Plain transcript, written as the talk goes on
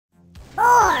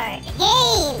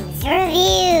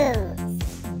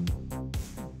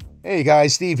Hey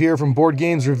guys, Steve here from Board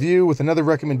Games Review with another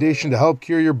recommendation to help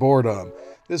cure your boredom.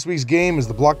 This week's game is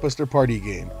the Blockbuster Party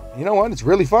game. You know what? It's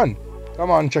really fun.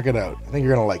 Come on, check it out. I think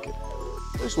you're gonna like it.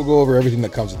 First, we'll go over everything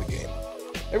that comes with the game.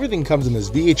 Everything comes in this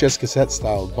VHS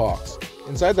cassette-styled box.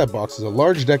 Inside that box is a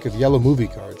large deck of yellow movie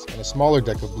cards and a smaller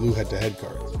deck of blue head-to-head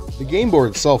cards. The game board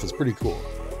itself is pretty cool.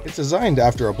 It's designed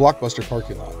after a Blockbuster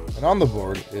parking lot, and on the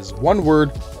board is one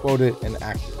word, quote it, and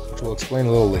act it, which we'll explain a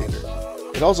little later.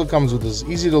 It also comes with this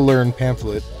easy-to-learn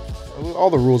pamphlet with all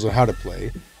the rules on how to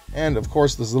play, and of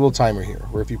course this little timer here,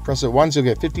 where if you press it once you'll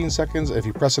get 15 seconds, if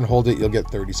you press and hold it you'll get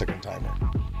 30-second timer.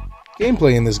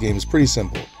 Gameplay in this game is pretty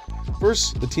simple.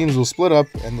 First, the teams will split up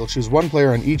and they'll choose one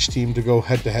player on each team to go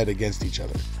head-to-head against each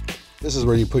other. This is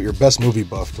where you put your best movie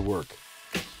buff to work.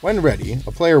 When ready,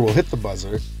 a player will hit the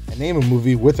buzzer and name a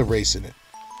movie with a race in it.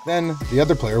 Then, the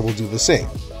other player will do the same,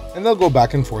 and they'll go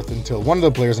back and forth until one of the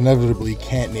players inevitably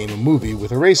can't name a movie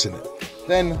with a race in it.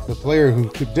 Then, the player who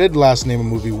did last name a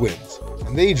movie wins,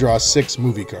 and they draw 6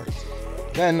 movie cards.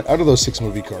 Then, out of those 6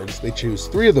 movie cards, they choose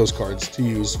 3 of those cards to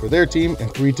use for their team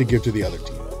and 3 to give to the other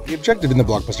team. The objective in the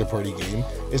Blockbuster Party game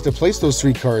is to place those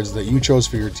 3 cards that you chose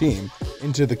for your team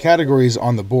into the categories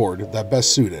on the board that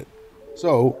best suit it.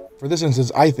 So, for this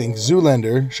instance, I think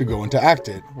Zoolander should go into Act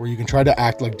It, where you can try to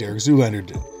act like Derek Zoolander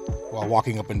did, while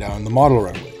walking up and down the model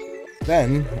runway.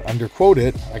 Then, under Quote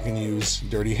It, I can use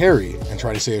Dirty Harry, and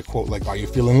try to say a quote like, "Are you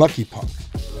feeling lucky, punk?"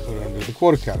 Put it under the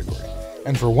quota category.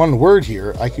 And for one word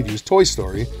here, I could use Toy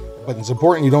Story, but it's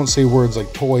important you don't say words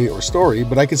like toy or story,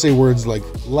 but I could say words like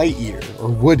Light Year or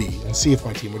Woody, and see if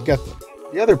my team would get them.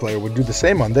 The other player would do the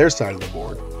same on their side of the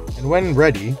board. And when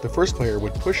ready, the first player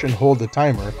would push and hold the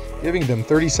timer, giving them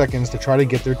 30 seconds to try to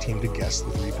get their team to guess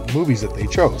the 3 movies that they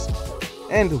chose.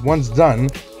 And once done,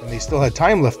 and they still had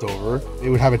time left over, they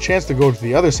would have a chance to go to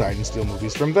the other side and steal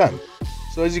movies from them.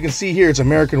 So as you can see here, it's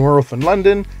American Werewolf in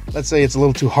London. Let's say it's a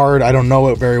little too hard, I don't know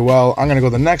it very well. I'm gonna go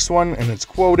to the next one, and it's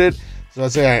quoted. So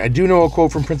let's say I do know a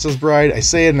quote from Princess Bride, I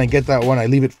say it and I get that one, I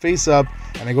leave it face up,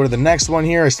 and I go to the next one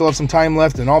here, I still have some time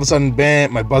left, and all of a sudden,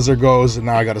 bam, my buzzer goes, and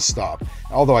now I gotta stop.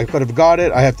 Although I could have got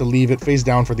it, I have to leave it face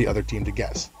down for the other team to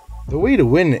guess. The way to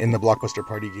win in the Blockbuster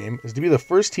Party game is to be the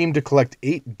first team to collect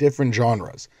 8 different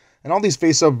genres, and all these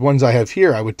face-up ones I have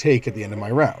here I would take at the end of my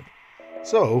round.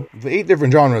 So, the 8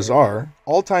 different genres are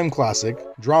all-time classic,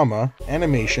 drama,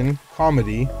 animation,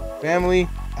 comedy, family,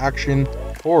 action,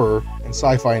 horror, and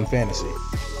sci-fi and fantasy.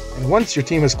 And once your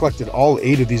team has collected all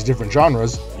 8 of these different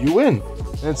genres, you win.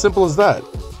 And it's simple as that.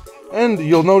 And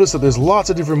you'll notice that there's lots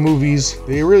of different movies.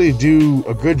 They really do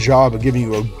a good job of giving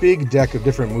you a big deck of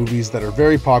different movies that are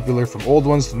very popular, from old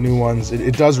ones to new ones.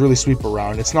 It does really sweep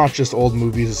around. It's not just old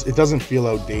movies. It doesn't feel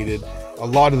outdated. A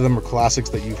lot of them are classics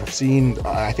that you have seen.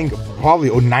 I think probably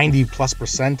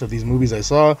 90+% of these movies I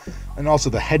saw. And also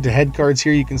the head-to-head cards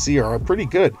here you can see are pretty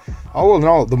good. All in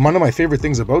all, one of my favorite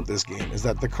things about this game is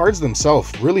that the cards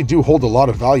themselves really do hold a lot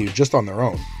of value just on their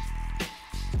own.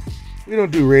 We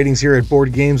don't do ratings here at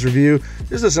Board Games Review,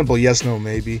 just a simple yes, no,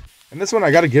 maybe. And this one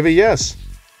I gotta give a yes.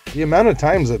 The amount of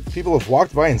times that people have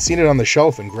walked by and seen it on the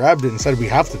shelf and grabbed it and said we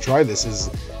have to try this is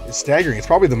staggering. It's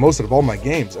probably the most out of all my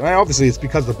games. And obviously it's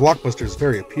because the Blockbuster is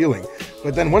very appealing.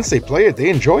 But then once they play it, they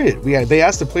enjoy it. They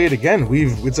asked to play it again.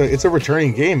 It's a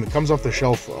returning game. It comes off the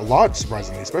shelf a lot,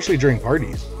 surprisingly, especially during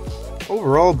parties.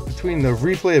 Overall, between the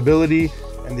replayability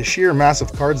and the sheer mass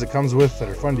of cards it comes with that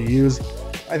are fun to use,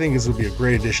 I think this would be a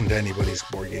great addition to anybody's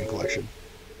board game collection.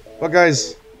 But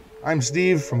guys, I'm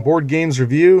Steve from Board Games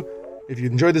Review. If you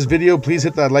enjoyed this video, please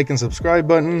hit that like and subscribe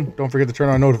button. Don't forget to turn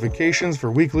on notifications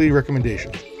for weekly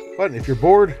recommendations. But if you're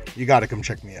bored, you gotta come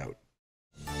check me out.